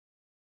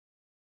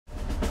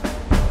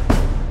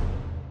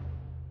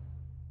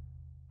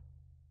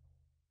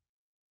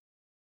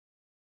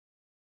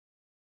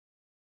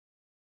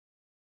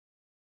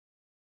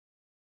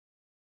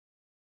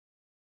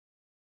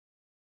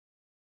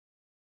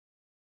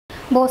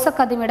Bose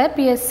Academy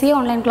PSC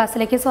online class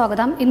like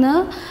Swagadam. In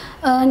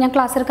the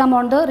class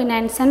recommend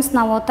Renaissance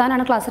Navotan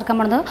and class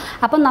recommend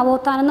upon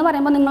Navotan and the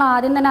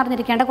Varamanga in the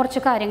Narnikanda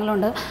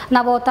Korchakaringlund.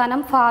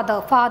 Navotanam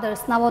fathers,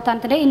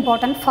 Navotan today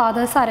important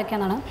fathers are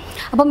Kanana.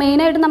 Upon main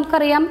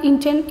Namkariam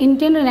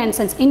Indian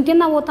Renaissance, Indian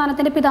Navotan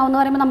and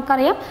Pidana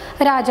Namkariam,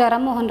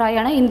 Rajaram Mohan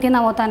Rayana, Indian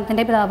Navotan and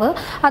Pidava,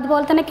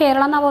 Advoltan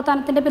Kerala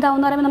Navotan and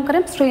Pidana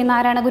Namkarim, Sree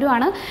Narayana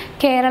Gurana,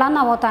 Kerala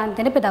Navotan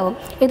and Pidava.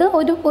 Either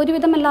Odi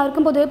with the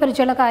Malarkum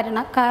Perichala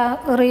Karina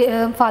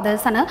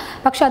fathers and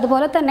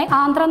Pakshadbola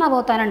Andhra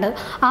Navotan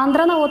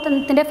Andhra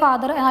Navotan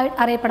father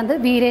Arapan the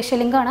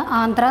Vireshalingana,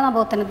 Andhra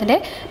Navotan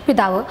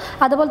Pidava.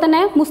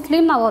 Advoltane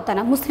Muslim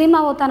Navotana, Muslim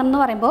Navotanam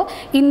Norambo,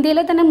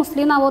 India than a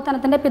Muslim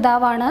Navotan and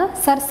Pidavana,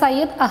 Sir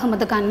Syed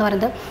Ahmad Khan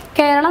Noranda.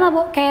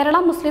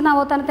 Kerala Muslim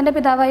Navotan and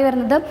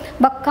Pidava the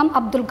Bakkam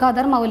Abdul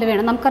Qadir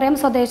Maulaviana, Namkaram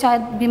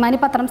Sodesha, Bimani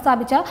Patram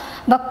Sabicha,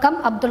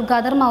 Bakkam Abdul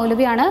Qadir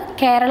Maulaviana,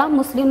 Kerala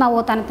Muslim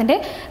Navotan and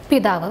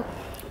Pidava.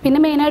 In the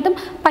main item,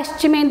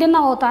 Pashchimandian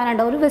Navotan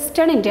and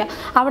Western India.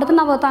 After the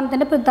Navotan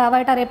and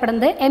Pidava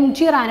Tarapanda,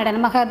 MG Ranada and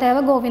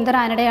Mahadeva Govinda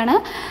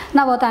Ranadana,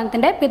 Navotan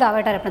and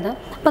Pidava Tarapanda.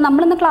 But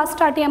number in the class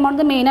starting among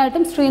the main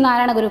items Sree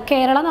Narayana Guru,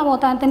 Kerala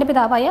Navotan and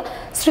Pidavaya,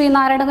 Sree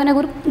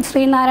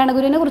Narayana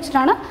Guru in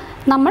Gurchana,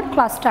 number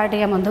class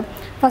starting among them.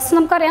 First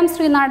Namkaram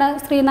Sree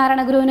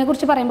Narayana Guru in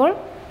Gurchiparambol.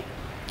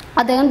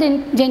 അദ്ദേഹം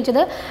ജനിച്ചത്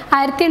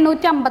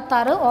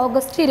 1856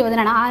 August 20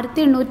 ആണ്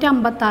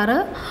 1856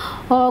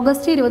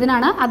 August 20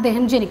 ആണ്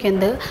അദ്ദേഹം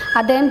ജനിക്കുന്നത്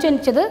അദ്ദേഹം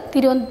ജനിച്ചത്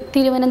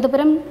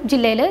തിരുവനന്തപുരം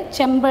ജില്ലയിലെ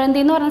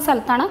ചെമ്പഴന്തി എന്ന് പറയുന്ന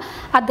സ്ഥലത്താണ്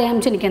അദ്ദേഹം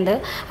ജനിക്കുന്നത്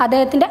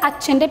അദ്ദേഹത്തിന്റെ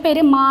അച്ഛന്റെ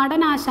പേര്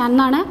മാടൻ ആശാൻ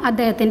എന്നാണ്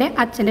അദ്ദേഹത്തിന്റെ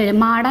അച്ഛന്റെ പേര്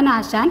മാടൻ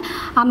ആശാൻ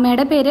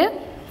അമ്മയുടെ പേര്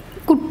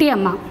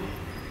കുട്ടിയമ്മ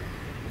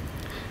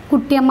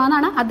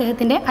കുട്ടിയമ്മനാണ്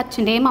അദ്ദേഹത്തിന്റെ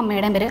അച്ഛന്റെയും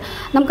അമ്മയുടെയും പേര്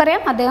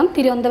നമുക്കറിയാം അദ്ദേഹം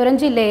തിരുവനന്തപുരം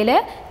ജില്ലയിലെ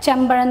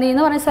ചെമ്പഴന്തി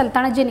എന്ന് പറയുന്ന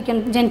സ്ഥലത്താണ്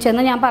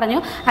ജനിച്ചതെന്ന് ഞാൻ പറഞ്ഞു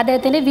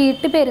അദ്ദേഹത്തിന്റെ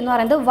വീട്ടുപേര് എന്ന്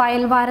പറയുന്നത്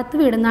വയൽവാരത്ത്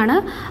വീടെന്നാണ്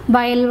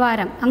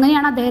വയൽവാരം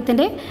അങ്ങനെയാണ്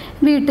അദ്ദേഹത്തിന്റെ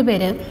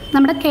വീട്ടുപേര്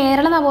നമ്മുടെ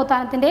കേരള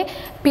നവോത്ഥാനത്തിന്റെ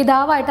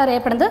പിതാവായിട്ട്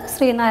അറിയപ്പെടുന്നത്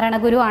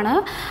ശ്രീനാരായണ ഗുരു ആണ്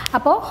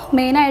അപ്പോൾ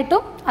മെയിൻ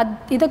ആയിട്ടും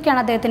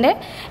ഇതൊക്കെയാണ് അദ്ദേഹത്തിന്റെ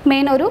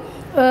മെയിൻ ഒരു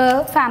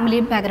ഫാമിലി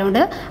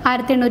ബാക്ക്ഗ്രൗണ്ട്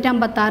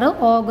 1856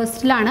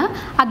 ഓഗസ്റ്റിലാണ്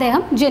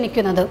അദ്ദേഹം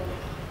ജനിക്കുന്നത്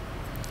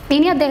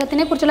ഇനി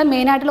അദ്ദേഹത്തിനെ കുറിച്ചുള്ള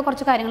മെയിൻ ആയിട്ടുള്ള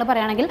കുറച്ച് കാര്യങ്ങൾ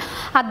പറയുകയാണെങ്കിൽ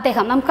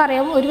അദ്ദേഹം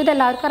നമുക്കറിയാം ഒരുവിധം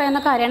എല്ലാവർക്കും അറിയുന്ന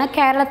കാര്യമാണ്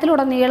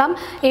കേരളത്തിലുടനീളം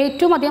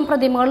ഏറ്റവും അധികം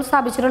പ്രതിമകൾ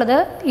സ്ഥാപിച്ചിട്ടുള്ളത്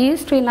ഈ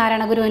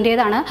ശ്രീനാരായണ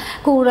ഗുരുവിൻ്റേതാണ്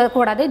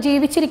കൂടാതെ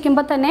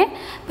ജീവിച്ചിരിക്കുമ്പോൾ തന്നെ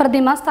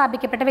പ്രതിമ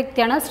സ്ഥാപിക്കപ്പെട്ട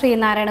വ്യക്തിയാണ്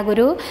ശ്രീനാരായണ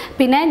ഗുരു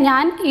പിന്നെ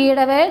ഞാൻ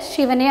ഈടവേ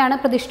ശിവനെയാണ്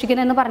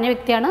പ്രതിഷ്ഠിക്കുന്നതെന്ന് പറഞ്ഞ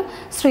വ്യക്തിയാണ്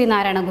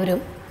ശ്രീനാരായണ ഗുരു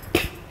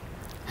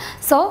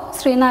സോ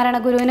ശ്രീനാരായണ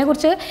ഗുരുവിനെ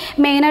കുറിച്ച്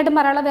മെയിനായിട്ട്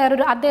പറയാനുള്ള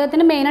വേറൊരു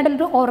അദ്ദേഹത്തിൻ്റെ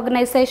മെയിനായിട്ടുള്ളൊരു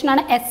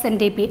ഓർഗനൈസേഷനാണ്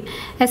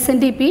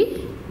SNDP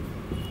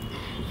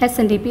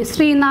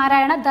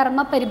ശ്രീനാരായണ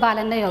ധർമ്മ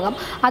പരിപാലന യോഗം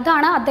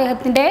അതാണ്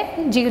അദ്ദേഹത്തിൻ്റെ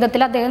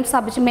ജീവിതത്തിൽ അദ്ദേഹം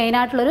സ്ഥാപിച്ച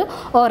മെയിനായിട്ടുള്ളൊരു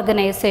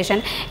ഓർഗനൈസേഷൻ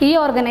ഈ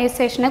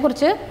ഓർഗനൈസേഷനെ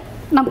കുറിച്ച്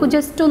നമുക്ക്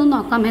ജസ്റ്റ് ഒന്ന്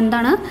നോക്കാം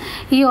എന്താണ്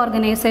ഈ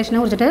ഓർഗനൈസേഷനെ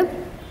കുറിച്ചിട്ട്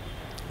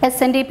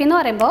SNDP എന്ന്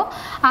പറയുമ്പോൾ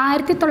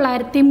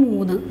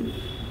 1903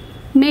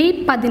 മെയ്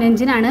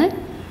 15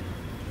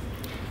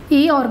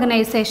 ഈ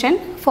ഓർഗനൈസേഷൻ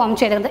ഫോം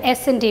ചെയ്തത്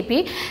SNDP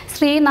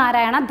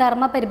ശ്രീനാരായണ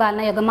ധർമ്മ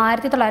പരിപാലന യോഗം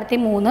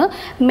 1903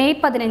 മെയ്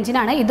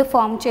 15 ഇത്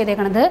ഫോം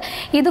ചെയ്തേക്കുന്നത്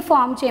ഇത്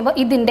ഫോം ചെയ്യുമ്പോൾ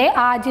ഇതിൻ്റെ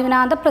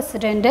ആജീവനാന്ത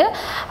പ്രസിഡന്റ്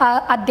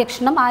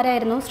അധ്യക്ഷനും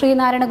ആരായിരുന്നു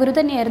ശ്രീനാരായണ ഗുരു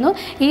തന്നെയായിരുന്നു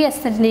ഈ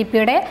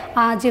SNDPയുടെ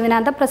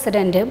ആജീവനാന്ത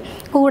പ്രസിഡന്റ്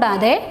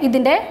കൂടാതെ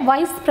ഇതിൻ്റെ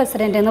വൈസ്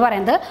പ്രസിഡന്റ് എന്ന്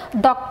പറയുന്നത്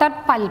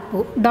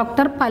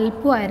ഡോക്ടർ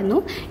പൽപ്പു ആയിരുന്നു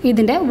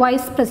ഇതിൻ്റെ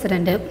വൈസ്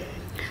പ്രസിഡന്റ്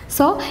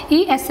സോ ഈ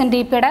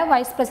SNDPയുടെ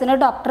വൈസ്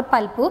പ്രസിഡന്റ് ഡോക്ടർ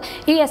പൽപ്പു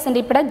ഈ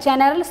SNDPയുടെ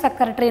ജനറൽ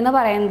സെക്രട്ടറി എന്ന്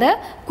പറയുന്നത്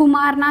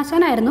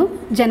കുമാരനാശാൻ ആയിരുന്നു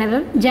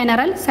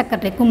ജനറൽ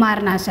സെക്രട്ടറി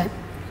കുമാരനാശാൻ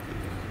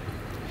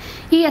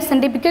ഈ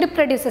SNDPക്ക് ഒരു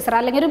പ്രൊഡ്യൂസർ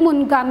അല്ലെങ്കിൽ ഒരു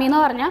മുൻഗാമി എന്ന്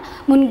പറഞ്ഞാൽ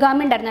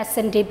മുൻഗാമി ഉണ്ടായിരുന്നു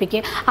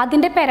SNDPക്ക്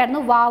അതിൻ്റെ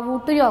പേരായിരുന്നു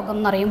വാവൂട്ട് യോഗം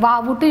എന്ന് പറയും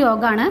വാവൂട്ട്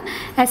യോഗമാണ്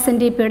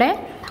SNDPയുടെ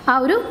ആ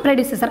ഒരു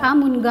പ്രൊഡ്യൂസർ ആ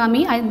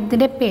മുൻഗാമി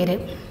അതിൻ്റെ പേര്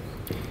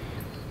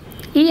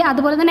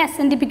അതുപോലെ തന്നെ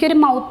SNDPക്ക് ഒരു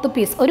മൗത്ത്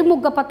പീസ് ഒരു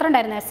മുഖപത്രം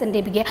ഉണ്ടായിരുന്നു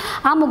SNDPക്ക്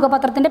ആ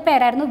മുഖപത്രത്തിൻ്റെ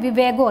പേരായിരുന്നു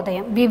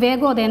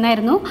വിവേകോദയം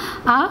എന്നായിരുന്നു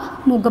ആ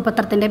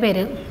മുഖപത്രത്തിൻ്റെ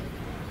പേര്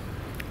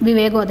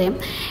വിവേകോദയം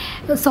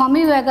സ്വാമി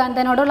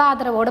വിവേകാനന്ദനോടുള്ള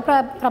ആദരവോട്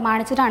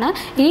പ്രമാണിച്ചിട്ടാണ്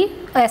ഈ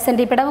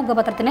SNDPയുടെ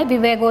മുഖപത്രത്തിന്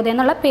വിവേകോദയം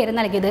എന്നുള്ള പേര്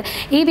നൽകിയത്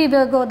ഈ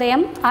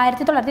വിവേകോദയം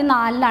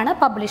 1904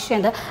 പബ്ലിഷ്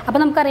ചെയ്യുന്നത് അപ്പോൾ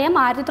നമുക്കറിയാം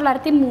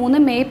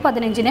 1903 മെയ്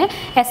 15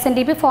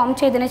 SNDP ഫോം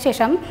ചെയ്തതിന്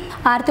ശേഷം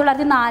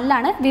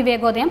 1904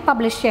 വിവേകോദയം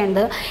പബ്ലിഷ്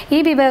ചെയ്യുന്നത്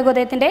ഈ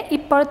വിവേകോദയത്തിൻ്റെ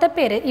ഇപ്പോഴത്തെ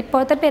പേര്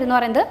എന്ന്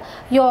പറയുന്നത്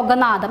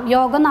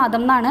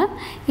യോഗനാഥം എന്നാണ്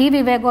ഈ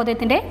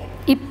വിവേകോദയത്തിൻ്റെ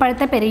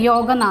ഇപ്പോഴത്തെ പേര്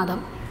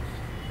യോഗനാഥം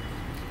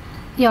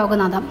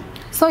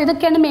സോ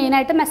ഇതൊക്കെയാണ്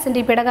മെയിനായിട്ടും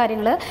SNDPയുടെ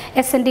കാര്യങ്ങൾ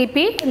SNDP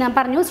ഞാൻ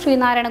പറഞ്ഞു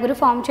ശ്രീനാരായണ ഗുരു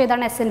ഫോം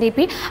ചെയ്താണ് SNDP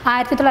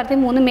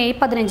 1903 മെയ്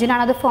 15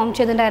 അത് ഫോം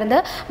ചെയ്തിട്ടുണ്ടായിരുന്നത്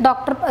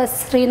ഡോക്ടർ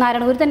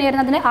ശ്രീനാരായണ ഗുരു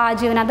തന്നെയായിരുന്നു അതിൻ്റെ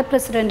ആജീവനാന്ത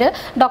പ്രസിഡന്റ്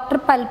ഡോക്ടർ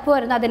പൽപ്പു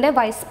ആയിരുന്നു അതിൻ്റെ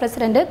വൈസ്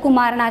പ്രസിഡന്റ്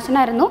കുമാരനാശൻ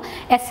ആയിരുന്നു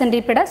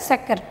SNDPയുടെ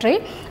സെക്രട്ടറി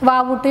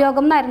വാവൂട്ട്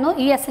യോഗം എന്നായിരുന്നു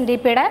ഈ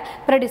SNDPയുടെ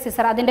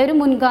പ്രൊഡ്യൂസർ അതിൻ്റെ ഒരു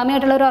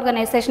മുൻഗാമിയായിട്ടുള്ള ഒരു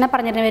ഓർഗനൈസേഷനെ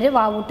പറഞ്ഞിരുന്ന പേര്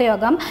വാവൂട്ട്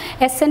യോഗം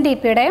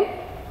SNDPയുടെ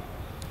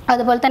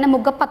അതുപോലെ തന്നെ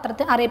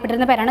മുഖപത്രത്തിൽ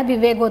അറിയപ്പെട്ടിരുന്ന പേരാണ്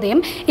വിവേകോദയം.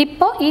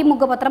 ഇപ്പോൾ ഈ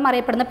മുഖപത്രം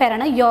അറിയപ്പെടുന്ന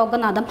പേരാണ്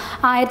യോഗനാഥം.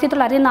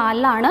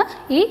 1904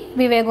 ഈ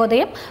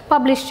വിവേകോദയം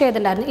പബ്ലിഷ്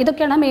ചെയ്തിട്ടുണ്ടായിരുന്നു.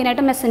 ഇതൊക്കെയാണ്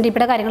മെയിനായിട്ട്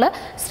SNDPയുടെ കാര്യങ്ങൾ.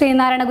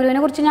 ശ്രീനാരായണ ഗുരുവിനെ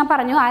കുറിച്ച് ഞാൻ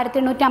പറഞ്ഞു.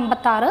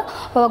 1856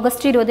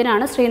 ഓഗസ്റ്റ്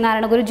 20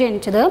 ശ്രീനാരായണ ഗുരു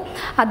ജനിച്ചത്.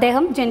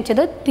 അദ്ദേഹം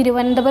ജനിച്ചത്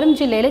തിരുവനന്തപുരം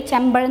ജില്ലയിൽ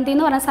ചെമ്പഴന്തി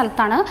എന്ന് പറഞ്ഞ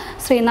സ്ഥലത്താണ്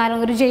ശ്രീനാരായണ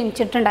ഗുരു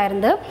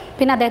ജനിച്ചിട്ടുണ്ടായിരുന്നത്.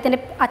 പിന്നെ അദ്ദേഹത്തിൻ്റെ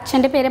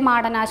അച്ഛൻ്റെ പേര്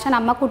മാടനാശൻ,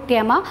 അമ്മ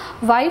കുട്ടിയമ്മ,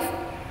 വൈഫ്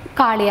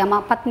കാളിയമ്മ,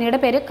 പത്നിയുടെ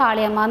പേര്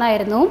കാളിയമ്മ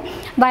എന്നായിരുന്നു.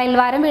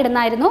 വയൽവാരം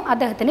വീടെന്നായിരുന്നു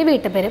അദ്ദേഹത്തിൻ്റെ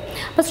വീട്ടുപേര്.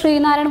 അപ്പോൾ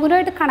ശ്രീനാരായണ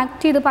ഗുരുവായിട്ട് കണക്ട്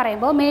ചെയ്ത്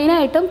പറയുമ്പോൾ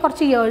മെയിനായിട്ടും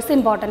കുറച്ച് ഇയേഴ്സ്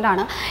ഇമ്പോർട്ടൻ്റ്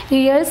ആണ്.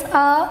 ഇയേഴ്സ്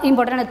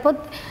ഇമ്പോർട്ടൻ്റ് ആണ്. ഇപ്പോൾ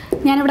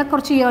ഞാനിവിടെ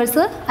കുറച്ച്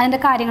ഇയേഴ്സ് അതിൻ്റെ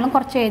കാര്യങ്ങളും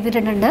കുറച്ച്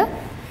എഴുതിയിട്ടുണ്ട്.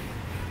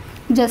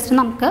 ജസ്റ്റ്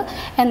നമുക്ക്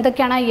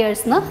എന്തൊക്കെയാണ് ആ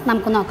ഇയേഴ്സ് എന്ന്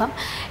നമുക്ക് നോക്കാം.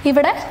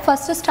 ഇവിടെ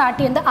ഫസ്റ്റ് സ്റ്റാർട്ട്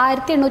ചെയ്യുന്നത്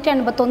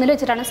 1881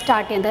 വെച്ചിട്ടാണ്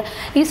സ്റ്റാർട്ട് ചെയ്യുന്നത്.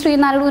 ഈ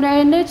ശ്രീനാരായണ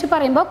ഗുരുവിനെ വെച്ച്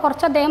പറയുമ്പോൾ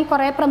കുറച്ച് അദ്ദേഹം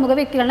കുറേ പ്രമുഖ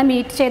വ്യക്തികളെ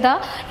മീറ്റ് ചെയ്ത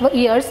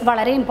ഇയേഴ്സ്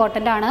വളരെ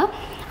ഇമ്പോർട്ടൻ്റ് ആണ്.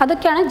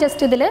 അതൊക്കെയാണ്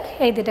ജസ്റ്റ് ഇതിൽ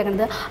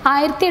എഴുതിയിട്ടേക്കുന്നത്.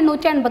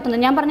 1881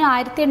 ഞാൻ പറഞ്ഞു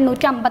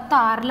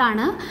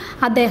 1856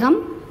 അദ്ദേഹം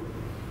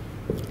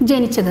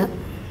ജനിച്ചത്.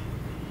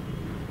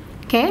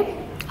 ഓക്കെ,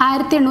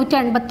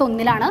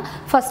 1881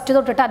 ഫസ്റ്റ്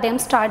തൊട്ടിട്ട് അദ്ദേഹം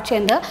സ്റ്റാർട്ട്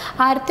ചെയ്യുന്നത്.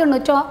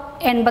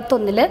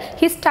 1881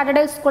 he started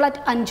A school at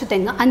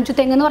Anchuthengu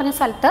എന്ന് പറഞ്ഞ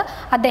സ്ഥലത്ത്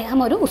അദ്ദേഹം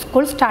ഒരു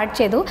സ്കൂൾ സ്റ്റാർട്ട്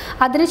ചെയ്തു.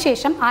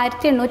 അതിനുശേഷം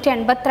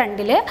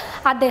 1882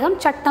 അദ്ദേഹം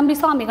ചട്ടമ്പി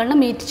സ്വാമികളെ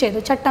മീറ്റ്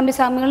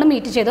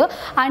ചെയ്തു.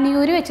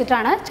 അണിയൂർ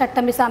വെച്ചിട്ടാണ്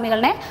ചട്ടമ്പി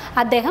സ്വാമികളെ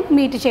അദ്ദേഹം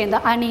മീറ്റ്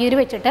ചെയ്യുന്നത്. അണിയൂർ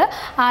വെച്ചിട്ട്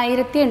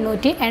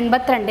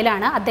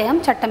 1882 അദ്ദേഹം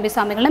ചട്ടമ്പി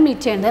സ്വാമികളെ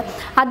മീറ്റ് ചെയ്യുന്നത്.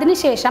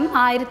 അതിനുശേഷം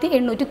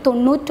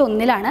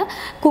 1891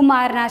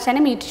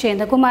 കുമാരനാശാനെ മീറ്റ്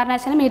ചെയ്യുന്നത്.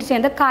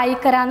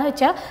 കായിക്കര എന്ന്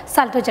വെച്ച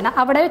സ്ഥലത്ത് വെച്ചിട്ടാണ്.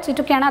 അവിടെ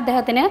വെച്ചിട്ടൊക്കെയാണ്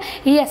അദ്ദേഹത്തിന്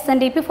ഈ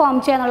SNDP ഫോം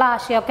ചെയ്യാനുള്ള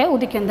ആശയമൊക്കെ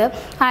ഉദിക്കുന്നത്.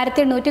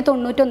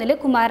 1891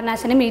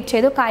 കുമാരനാശനെ മീറ്റ്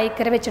ചെയ്തു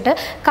കായിക്കര വെച്ചിട്ട്.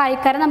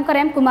 കായിക്കര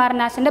നമുക്കറിയാം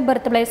കുമാരനാശൻ്റെ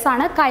ബർത്ത് പ്ലേസ്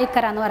ആണ്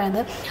കായിക്കര എന്ന്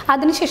പറയുന്നത്.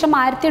 അതിനുശേഷം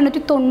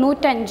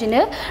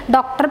 1895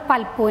 ഡോക്ടർ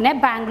പൽപ്പുവിനെ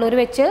ബാംഗ്ലൂർ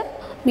വെച്ച്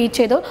മീറ്റ്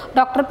ചെയ്തു.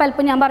 ഡോക്ടർ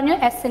പൽപ്പു ഞാൻ പറഞ്ഞു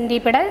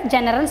SNDPയുടെ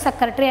ജനറൽ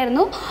സെക്രട്ടറി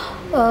ആയിരുന്നു,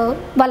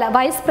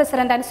 വൈസ്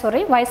പ്രസിഡന്റ്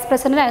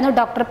ആയിരുന്നു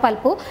ഡോക്ടർ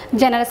പൽപ്പു.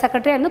 ജനറൽ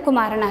സെക്രട്ടറി ആയിരുന്നു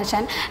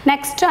കുമാരനാശാൻ.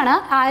 നെക്സ്റ്റ് ആണ്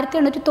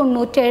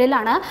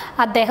 1897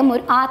 അദ്ദേഹം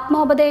ഒരു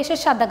ആത്മോപദേശ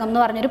ശതകം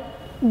എന്ന് പറഞ്ഞൊരു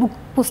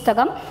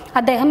പുസ്തകം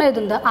അദ്ദേഹം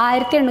എഴുതുന്നത്.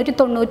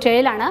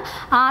 1897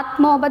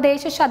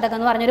 ആത്മോപദേശ ശതകം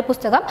എന്ന് പറഞ്ഞൊരു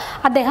പുസ്തകം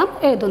അദ്ദേഹം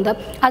എഴുതുന്നത്.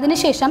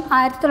 അതിനുശേഷം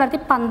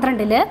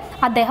 1912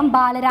 അദ്ദേഹം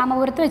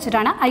ബാലരാമപുരത്ത്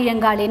വെച്ചിട്ടാണ്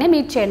അയ്യങ്കാളിനെ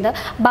മീറ്റ് ചെയ്യുന്നത്.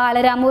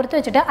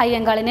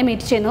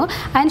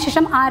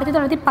 അതിനുശേഷം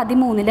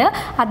 1913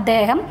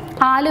 അദ്ദേഹം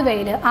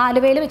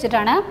ആലുവയിൽ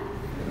വെച്ചിട്ടാണ്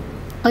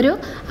ഒരു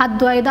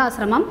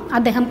അദ്വൈതാശ്രമം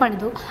അദ്ദേഹം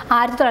പണിതു.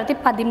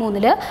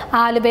 1913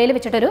 ആലുവയിൽ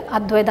വെച്ചിട്ടൊരു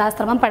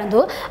അദ്വൈതാശ്രമം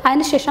പണിതു.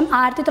 അതിനുശേഷം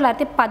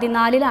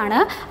 1914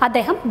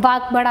 അദ്ദേഹം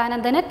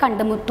വാഗ്ഭടാനന്ദനെ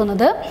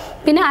കണ്ടുമുട്ടുന്നത്.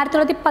 പിന്നെ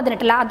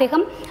 1918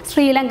 അദ്ദേഹം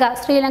ശ്രീലങ്ക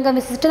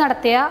വിസിറ്റ്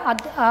നടത്തിയ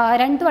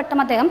 2 വട്ടം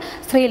അദ്ദേഹം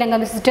ശ്രീലങ്ക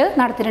വിസിറ്റ്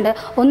നടത്തിയിട്ടുണ്ട്.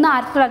 ഒന്ന്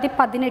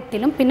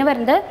 1918 പിന്നെ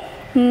വരുന്നത്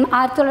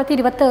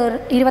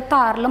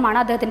 1926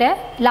 അദ്ദേഹത്തിൻ്റെ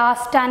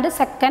last and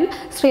second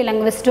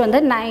Sri Lanka visit വന്നത്.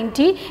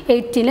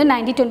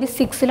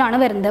 1926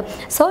 വരുന്നത്.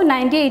 സോ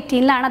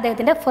 1918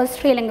 അദ്ദേഹത്തിൻ്റെ ഫസ്റ്റ്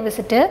ശ്രീലങ്ക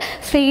വിസിറ്റ്.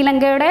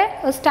 ശ്രീലങ്കയുടെ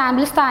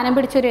സ്റ്റാമ്പിൽ സ്ഥാനം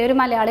പിടിച്ച ഒരു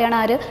മലയാളിയാണ്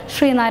ആര്?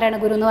 ശ്രീനാരായണ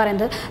ഗുരു എന്ന്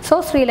പറയുന്നത്. So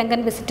Sri Lankan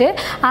visit.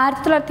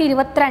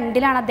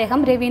 1922 അദ്ദേഹം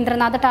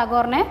രവീന്ദ്രനാഥ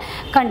ടാഗോറിനെ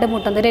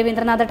കണ്ടുമുട്ടുന്നത്.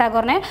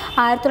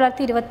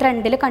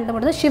 1922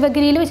 കണ്ടുമുട്ടുന്നത്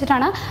ശിവഗിരിയിൽ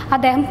വെച്ചിട്ടാണ്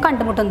അദ്ദേഹം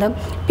കണ്ടുമുട്ടുന്നത്.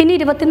 പിന്നെ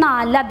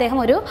 24 അദ്ദേഹം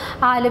ഒരു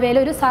ആലുവയിൽ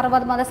ഒരു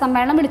സർവ്വമത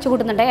സമ്മേളനം വിളിച്ചു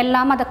കൂട്ടുന്നുണ്ട്.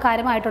 എല്ലാ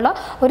മതക്കാരുമായിട്ടുള്ള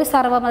ഒരു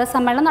സർവ്വമത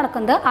സമ്മേളനം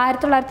നടക്കുന്നത്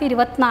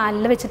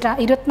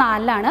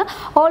 1924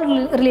 ഓൾ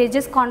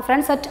റിലീജിയസ്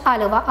കോൺഫറൻസ് അറ്റ്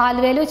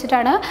ആലുവയിൽ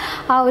വെച്ചിട്ടാണ്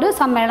ആ ഒരു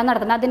സമ്മേളനം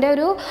നടത്തുന്നത്. അതിൻ്റെ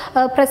ഒരു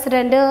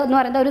പ്രസിഡന്റ് എന്ന്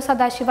പറയുന്നത് ഒരു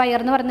സദാശിവ അയ്യർ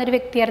എന്ന് പറയുന്ന ഒരു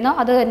വ്യക്തിയായിരുന്നു.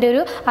 അത് എൻ്റെ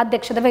ഒരു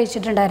അധ്യക്ഷത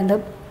വഹിച്ചിട്ടുണ്ടായിരുന്നത്.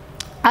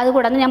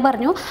 അതുകൂടാതെ ഞാൻ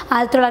പറഞ്ഞു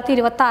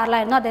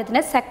 1926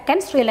 അദ്ദേഹത്തിൻ്റെ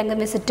സെക്കൻഡ് ശ്രീലങ്കൻ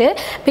വിസിറ്റ്.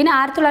 പിന്നെ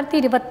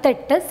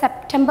 1928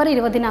 സെപ്റ്റംബർ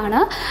 20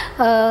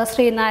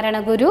 ശ്രീനാരായണ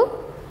ഗുരു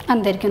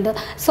അന്തരിക്കുന്നത്.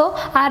 സോ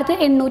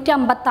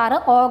 1856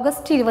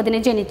 ഓഗസ്റ്റ് 20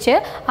 ജനിച്ച്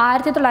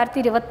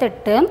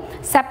 1928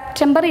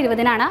 സെപ്റ്റംബർ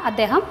 20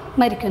 അദ്ദേഹം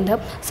മരിക്കുന്നത്.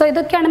 സോ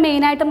ഇതൊക്കെയാണ്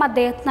മെയിനായിട്ടും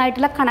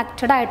അദ്ദേഹത്തിനായിട്ടുള്ള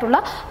കണക്റ്റഡ് ആയിട്ടുള്ള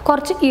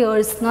കുറച്ച്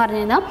ഇയേഴ്സ് എന്ന്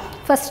പറഞ്ഞു കഴിഞ്ഞാൽ.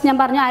 ഫസ്റ്റ് ഞാൻ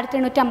പറഞ്ഞു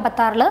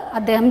 1856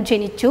 അദ്ദേഹം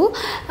ജനിച്ചു.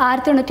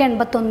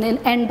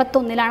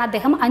 1881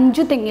 അദ്ദേഹം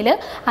അഞ്ചുതെങ്ങ്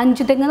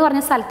എന്ന്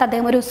പറഞ്ഞ സ്ഥലത്ത്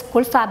അദ്ദേഹം ഒരു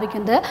സ്കൂൾ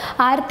സ്ഥാപിക്കുന്നത്.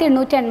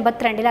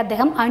 1882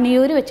 അദ്ദേഹം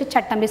അണിയൂർ വെച്ച്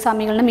ചട്ടമ്പി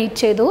സ്വാമികളെ മീറ്റ്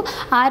ചെയ്തു.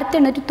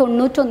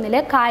 1891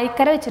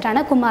 കായിക്കര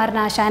വെച്ചിട്ടാണ്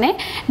കുമാരനാശാനെ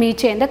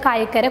മീറ്റ് ചെയ്യുന്നത്.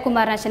 കായിക്കര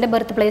കുമാരനാശാൻ്റെ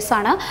ബർത്ത് പ്ലേസ്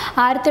ആണ്.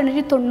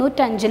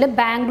 1895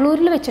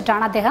 ബാംഗ്ലൂരിൽ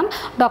വെച്ചിട്ടാണ് അദ്ദേഹം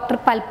ഡോക്ടർ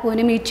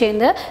പൽപ്പുവിനെ മീറ്റ്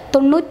ചെയ്യുന്നത്.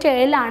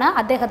 97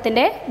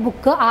 അദ്ദേഹത്തിൻ്റെ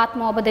ബുക്ക്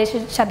ആത്മോപദേശ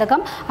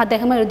ശതകം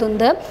അദ്ദേഹം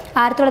എഴുതുന്നത്.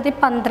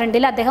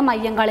 1912 അദ്ദേഹം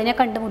അയ്യങ്കാളിനെ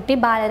കണ്ടുമുട്ടി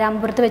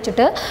ബാലരാമപുരത്ത്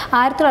വെച്ചിട്ട്.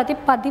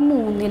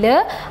 1913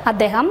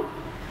 അദ്ദേഹം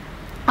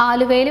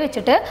ആലുവയിൽ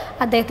വെച്ചിട്ട്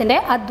അദ്ദേഹത്തിൻ്റെ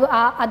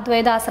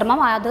അദ്വൈതാശ്രമം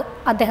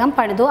അദ്ദേഹം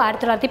പണിതു.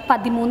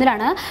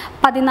 1913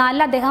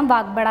 14 അദ്ദേഹം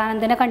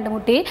വാഗ്ഭടാനന്ദനെ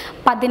കണ്ടുമുട്ടി.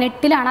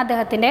 18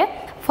 അദ്ദേഹത്തിൻ്റെ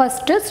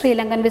ഫസ്റ്റ്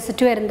ശ്രീലങ്കൻ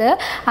വിസിറ്റ് വരുന്നത്.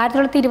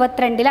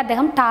 1922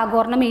 അദ്ദേഹം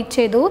ടാഗോറിനെ മീറ്റ്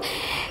ചെയ്തു.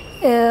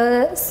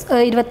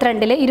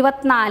 1922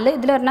 24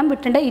 ഇതിലൊരെണ്ണം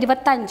വിട്ടിട്ടുണ്ട്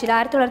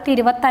 25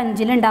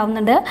 1925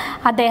 ഉണ്ടാവുന്നുണ്ട്.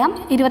 അദ്ദേഹം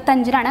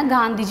 25-ലാണ്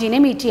ഗാന്ധിജീനെ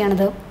മീറ്റ്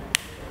ചെയ്യണത്.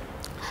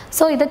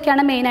 സോ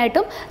ഇതൊക്കെയാണ്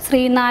മെയിനായിട്ടും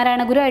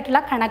ശ്രീനാരായണ ഗുരു ആയിട്ടുള്ള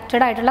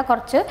കണക്റ്റഡ് ആയിട്ടുള്ള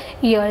കുറച്ച്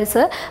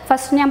ഇയേഴ്സ്.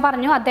 ഫസ്റ്റ് ഞാൻ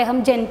പറഞ്ഞു അദ്ദേഹം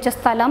ജനിച്ച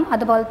സ്ഥലം,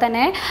 അതുപോലെ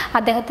തന്നെ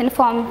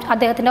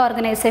അദ്ദേഹത്തിൻ്റെ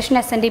ഓർഗനൈസേഷൻ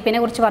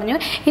SNDPനെ കുറിച്ച് പറഞ്ഞു.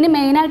 ഇനി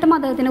മെയിനായിട്ടും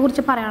അദ്ദേഹത്തിനെ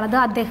കുറിച്ച് പറയാനുള്ളത്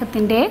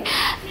അദ്ദേഹത്തിൻ്റെ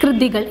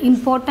കൃതികൾ,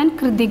 ഇമ്പോർട്ടൻറ്റ്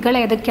കൃതികൾ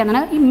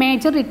ഏതൊക്കെയാണെന്ന്,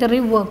 മേജർ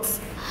ലിറ്റററി വർക്ക്സ്,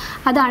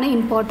 അതാണ്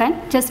ഇമ്പോർട്ടൻറ്റ്.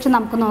 ജസ്റ്റ്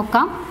നമുക്ക്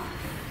നോക്കാം.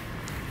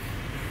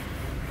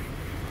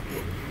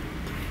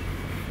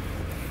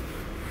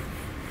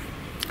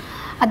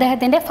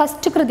 അദ്ദേഹത്തിൻ്റെ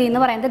ഫസ്റ്റ് കൃതി എന്ന്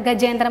പറയുന്നത്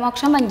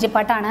ഗജേന്ദ്രമോക്ഷം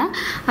വഞ്ചിപ്പാട്ടാണ്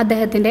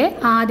അദ്ദേഹത്തിൻ്റെ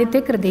ആദ്യത്തെ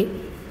കൃതി.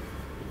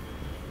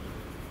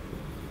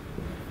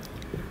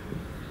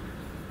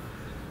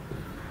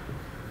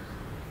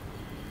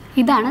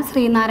 ഇതാണ്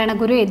ശ്രീനാരായണ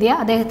ഗുരു എഴുതിയ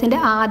അദ്ദേഹത്തിൻ്റെ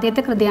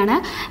ആദ്യത്തെ കൃതിയാണ്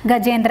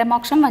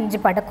ഗജേന്ദ്രമോക്ഷം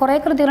വഞ്ചിപ്പാട്ട്. കുറേ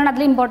കൃതികളുണ്ട്,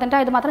 അതിൽ ഇമ്പോർട്ടൻ്റ്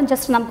ആയത് മാത്രം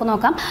ജസ്റ്റ് നമുക്ക്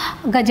നോക്കാം.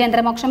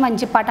 ഗജേന്ദ്രമോക്ഷം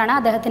വഞ്ചിപ്പാട്ടാണ്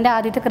അദ്ദേഹത്തിൻ്റെ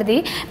ആദ്യത്തെ കൃതി.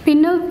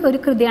 പിന്നെ ഒരു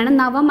കൃതിയാണ്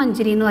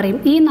നവമഞ്ജരി എന്ന് പറയും.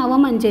 ഈ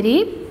നവമഞ്ജരി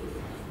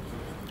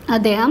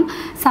അദ്ദേഹം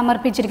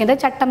സമർപ്പിച്ചിരിക്കുന്നത്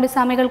ചട്ടമ്പി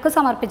സ്വാമികൾക്ക്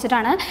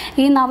സമർപ്പിച്ചിട്ടാണ്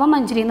ഈ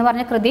നവമഞ്ജരി എന്ന്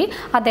പറഞ്ഞ കൃതി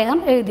അദ്ദേഹം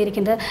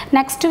എഴുതിയിരിക്കുന്നത്.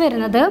 നെക്സ്റ്റ്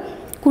വരുന്നത്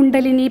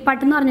കുണ്ടലിനി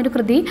പാട്ട് എന്ന് പറഞ്ഞൊരു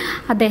കൃതി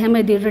അദ്ദേഹം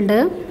എഴുതിയിട്ടുണ്ട്.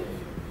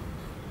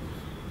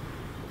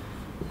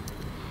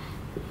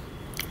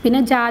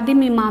 പിന്നെ ജാതി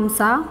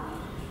മീമാംസ,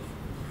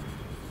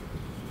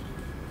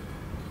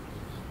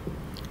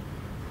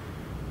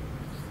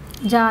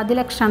 ജാതി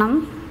ലക്ഷണം,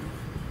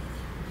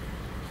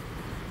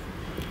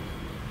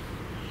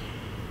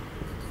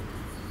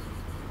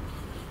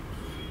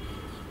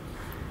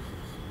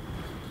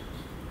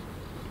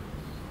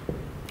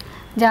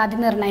 ജാതി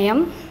നിർണയം,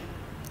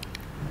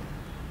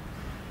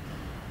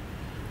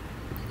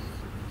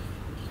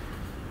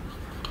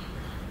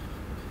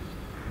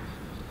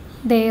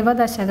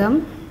 ദേവദശകം,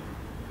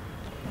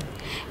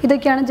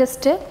 ഇതൊക്കെയാണ്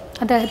ജസ്റ്റ്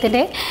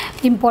അദ്ദേഹത്തിൻ്റെ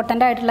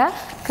ഇമ്പോർട്ടൻ്റ് ആയിട്ടുള്ള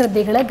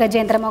കൃതികൾ.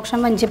 ഗജേന്ദ്രമോക്ഷം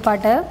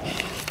വഞ്ചിപ്പാട്ട്,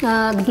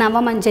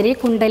 നവമഞ്ജരി,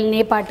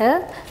 കുണ്ടലിനി പാട്ട്,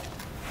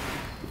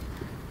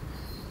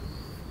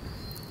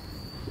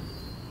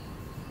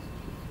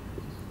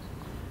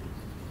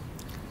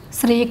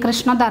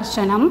 ശ്രീകൃഷ്ണ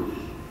ദർശനം,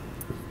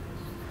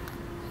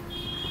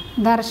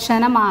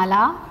 ദർശനമാല,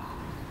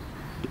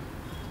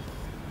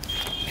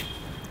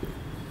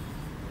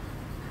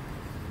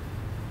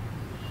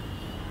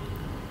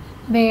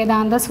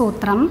 വേദാന്ത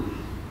സൂത്രം,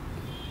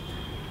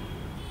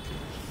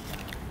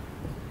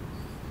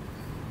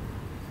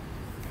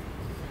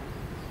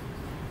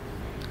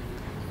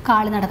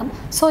 കാളിനാടകം.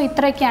 സോ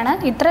ഇത്രയൊക്കെയാണ്,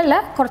 ഇത്രയല്ല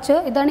കുറച്ച്,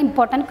 ഇതാണ്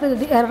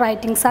ഇമ്പോർട്ടൻറ്റ്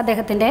റൈറ്റിങ്സ്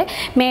അദ്ദേഹത്തിൻ്റെ.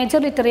 മേജർ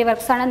ലിറ്റററി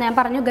വർക്ക്സ് ആണ് ഞാൻ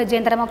പറഞ്ഞു.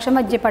 ഗജേന്ദ്രമോക്ഷം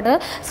വഞ്ചിപ്പാട്ട്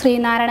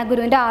ശ്രീനാരായണ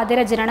ഗുരുവിൻ്റെ ആദ്യ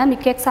രചനയാണ്,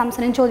 മിക്ക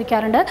എക്സാംസിനും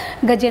ചോദിക്കാറുണ്ട്.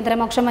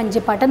 ഗജേന്ദ്രമോക്ഷം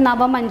വഞ്ചിപ്പാട്ട്.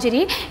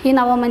 നവമഞ്ജരി, ഈ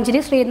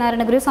നവമഞ്ജരി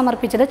ശ്രീനാരായണ ഗുരു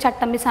സമർപ്പിച്ചത്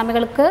ചട്ടമ്പി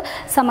സ്വാമികൾക്ക്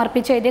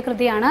സമർപ്പിച്ച് എഴുതിയ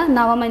കൃതിയാണ്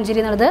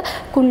നവമഞ്ജരി എന്നുള്ളത്.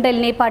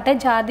 കുണ്ടലിനി പാട്ട്,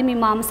 ജാതി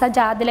മീമാംസ,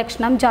 ജാതി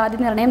ലക്ഷണം, ജാതി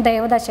നിർണയം,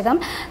 ദേവദശകം,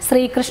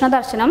 ശ്രീകൃഷ്ണ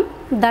ദർശനം,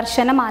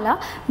 ദർശനമാല,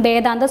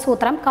 വേദാന്ത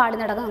സൂത്രം,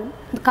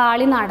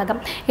 കാളിനാടകം,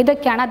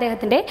 ഇതൊക്കെയാണ്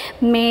അദ്ദേഹത്തിൻ്റെ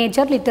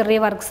മേജർ ലിറ്റററി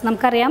വർക്ക്സ്.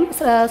 നമുക്കറിയാം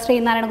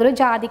ശ്രീനാരായണ ഗുരു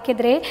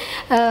ജാതിക്കെതിരെ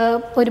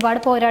ഒരുപാട്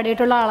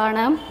പോരാടിയിട്ടുള്ള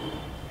ആളാണ്.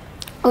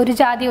 ഒരു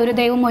ജാതി, ഒരു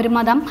ദൈവം, ഒരു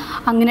മതം,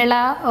 അങ്ങനെയുള്ള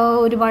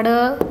ഒരുപാട്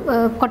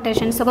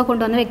കൊട്ടേഷൻസൊക്കെ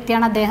കൊണ്ടുവന്ന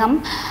വ്യക്തിയാണ് അദ്ദേഹം.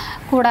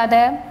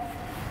 കൂടാതെ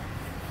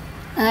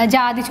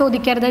ജാതി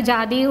ചോദിക്കരുത്,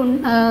 ജാതി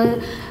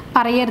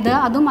പറയരുത്,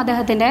 അതും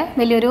അദ്ദേഹത്തിൻ്റെ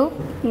വലിയൊരു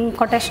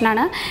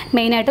കൊട്ടേഷനാണ്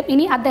മെയിനായിട്ടും.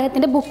 ഇനി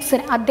അദ്ദേഹത്തിൻ്റെ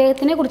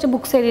അദ്ദേഹത്തിനെ കുറിച്ച്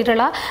ബുക്സ്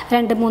എഴുതിയിട്ടുള്ള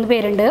 2-3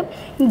 പേരുണ്ട്.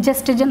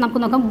 ജസ്റ്റ്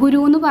നമുക്ക് നോക്കാം. ഗുരു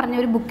എന്ന്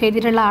പറഞ്ഞൊരു ബുക്ക്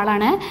എഴുതിയിട്ടുള്ള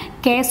ആളാണ്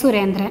കെ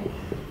സുരേന്ദ്രൻ.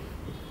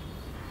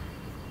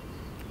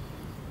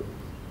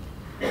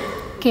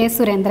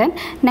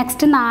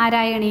 നെക്സ്റ്റ്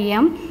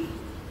നാരായണീയം,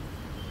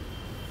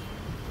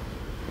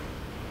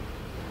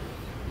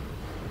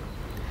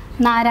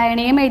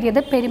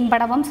 എഴുതിയത്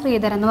പെരുമ്പടവം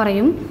ശ്രീധരൻ എന്ന്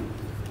പറയും.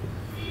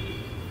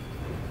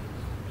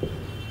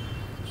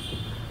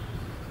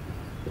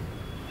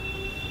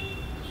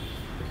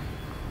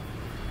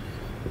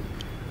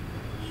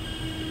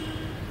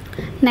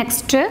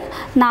 നെക്സ്റ്റ്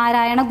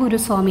നാരായണ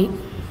ഗുരുസ്വാമി.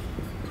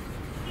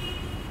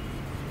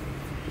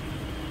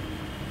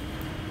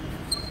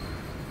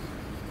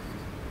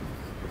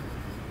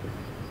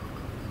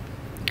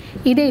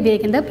 ഇത്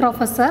എഴുതിയിരിക്കുന്നത്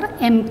പ്രൊഫസർ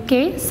MK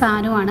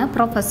സാനു ആണ്.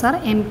 Professor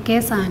MK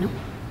Sanu.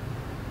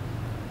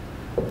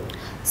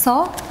 സോ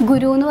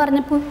ഗുരു എന്ന് പറഞ്ഞ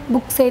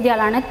ബുക്സ് എഴുതിയ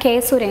ആളാണ് കെ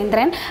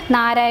സുരേന്ദ്രൻ.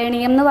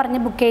 നാരായണീയം എന്ന് പറഞ്ഞ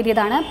ബുക്ക്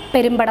എഴുതിയതാണ്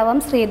പെരുമ്പടവം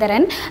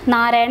ശ്രീധരൻ.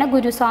 നാരായണ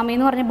ഗുരുസ്വാമി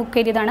എന്ന് പറഞ്ഞ ബുക്ക്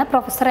എഴുതിയതാണ്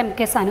പ്രൊഫസർ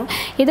MK സാനു.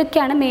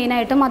 ഇതൊക്കെയാണ്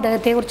മെയിനായിട്ടും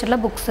അദ്ദേഹത്തെക്കുറിച്ചുള്ള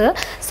ബുക്സ്.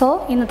 സോ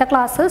ഇന്നത്തെ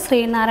ക്ലാസ്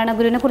ശ്രീനാരായണ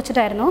ഗുരുവിനെ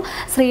കുറിച്ചിട്ടായിരുന്നു.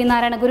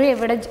 ശ്രീനാരായണ ഗുരു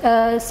എവിടെ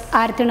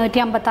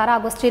 1856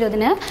 ആഗസ്റ്റ്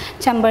 20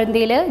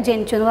 ചെമ്പഴന്തിയിൽ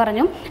ജനിച്ചു എന്ന്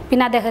പറഞ്ഞു.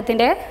 പിന്നെ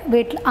അദ്ദേഹത്തിൻ്റെ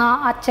വീട്ടിൽ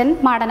അച്ഛൻ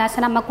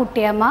മാടനാശൻ, അമ്മ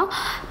കുട്ടിയമ്മ,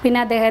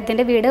 പിന്നെ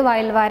അദ്ദേഹത്തിൻ്റെ വീട്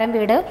വയൽവാരം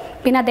വീട്.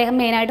 പിന്നെ അദ്ദേഹം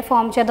മെയിനായിട്ട്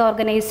ഫോം ചെയ്ത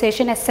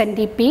ഓർഗനൈസേഷൻ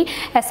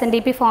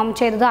SNDP ഫോം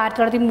ചെയ്തത്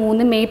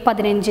 1903 മെയ്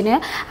 15.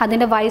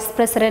 അതിൻ്റെ വൈസ്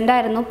പ്രസിഡൻ്റ്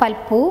ആയിരുന്നു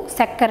പൽപ്പു,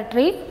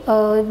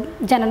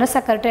 ജനറൽ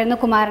സെക്രട്ടറി ആയിരുന്നു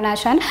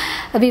കുമാരനാശാൻ,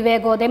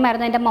 വിവേകോദയം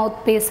ആയിരുന്നു അതിൻ്റെ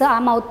മൗത്ത് പീസ്. ആ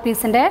മൗത്ത്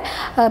പീസിൻ്റെ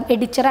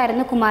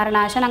എഡിറ്ററായിരുന്നു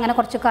കുമാരനാശാൻ. അങ്ങനെ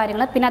കുറച്ച്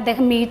കാര്യങ്ങൾ. പിന്നെ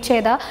അദ്ദേഹം മീറ്റ്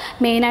ചെയ്ത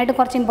മെയിനായിട്ട്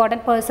കുറച്ച്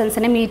ഇമ്പോർട്ടൻറ്റ്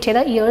പേഴ്സൺസിനെ മീറ്റ്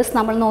ചെയ്ത ഇയേഴ്സ്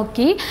നമ്മൾ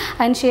നോക്കി.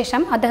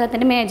 അതിനുശേഷം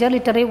അദ്ദേഹത്തിൻ്റെ മേജർ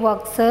ലിറ്റററി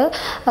വർക്ക്സ്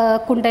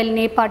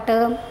കുണ്ടലിനി പാട്ട്,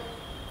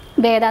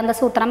 വേദാന്ത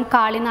സൂത്രം,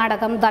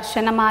 കാളിനാടകം,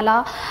 ദർശനമാല,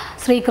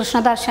 ശ്രീകൃഷ്ണ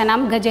ദർശനം,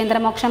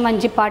 ഗജേന്ദ്രമോക്ഷം,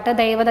 വഞ്ചിപ്പാട്ട്,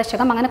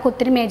 ദൈവദശകം, അങ്ങനെ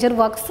ഒത്തിരി മേജർ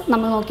വർക്ക്സ്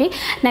നമ്മൾ നോക്കി.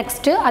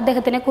 നെക്സ്റ്റ്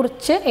അദ്ദേഹത്തിനെ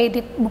കുറിച്ച്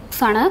എഴുതിയ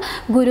ബുക്സാണ്.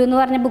 ഗുരു എന്ന്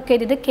പറഞ്ഞ ബുക്ക്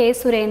എഴുതിയത് K.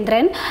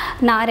 സുരേന്ദ്രൻ,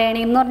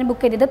 നാരായണി എന്ന് പറഞ്ഞ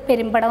ബുക്ക് എഴുതിയത്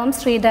പെരുമ്പടവം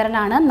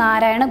ശ്രീധരനാണ്,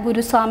 നാരായണ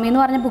ഗുരുസ്വാമി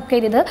എന്ന് പറഞ്ഞ ബുക്ക്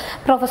എഴുതിയത്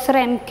പ്രൊഫസർ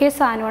MK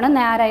സാനുവാണ്,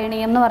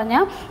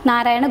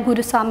 നാരായണ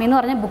ഗുരുസ്വാമി എന്ന്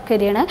പറഞ്ഞ ബുക്ക്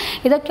എഴുതിയാണ്.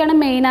 ഇതൊക്കെയാണ്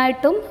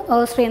മെയിനായിട്ടും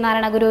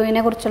ശ്രീനാരായണ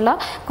ഗുരുവിനെ കുറിച്ചുള്ള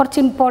കുറച്ച്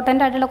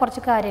ഇമ്പോർട്ടൻ്റ് ആയിട്ടുള്ള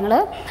കുറച്ച് കാര്യങ്ങൾ.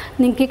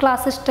 നിങ്ങൾക്ക് ഈ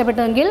ക്ലാസ്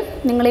ഇഷ്ടപ്പെട്ടെങ്കിൽ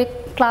നിങ്ങൾ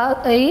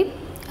ഈ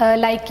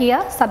ലൈക്ക്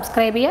ചെയ്യുക,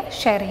 സബ്സ്ക്രൈബ് ചെയ്യുക,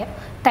 ഷെയർ ചെയ്യുക.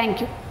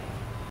 Thank you.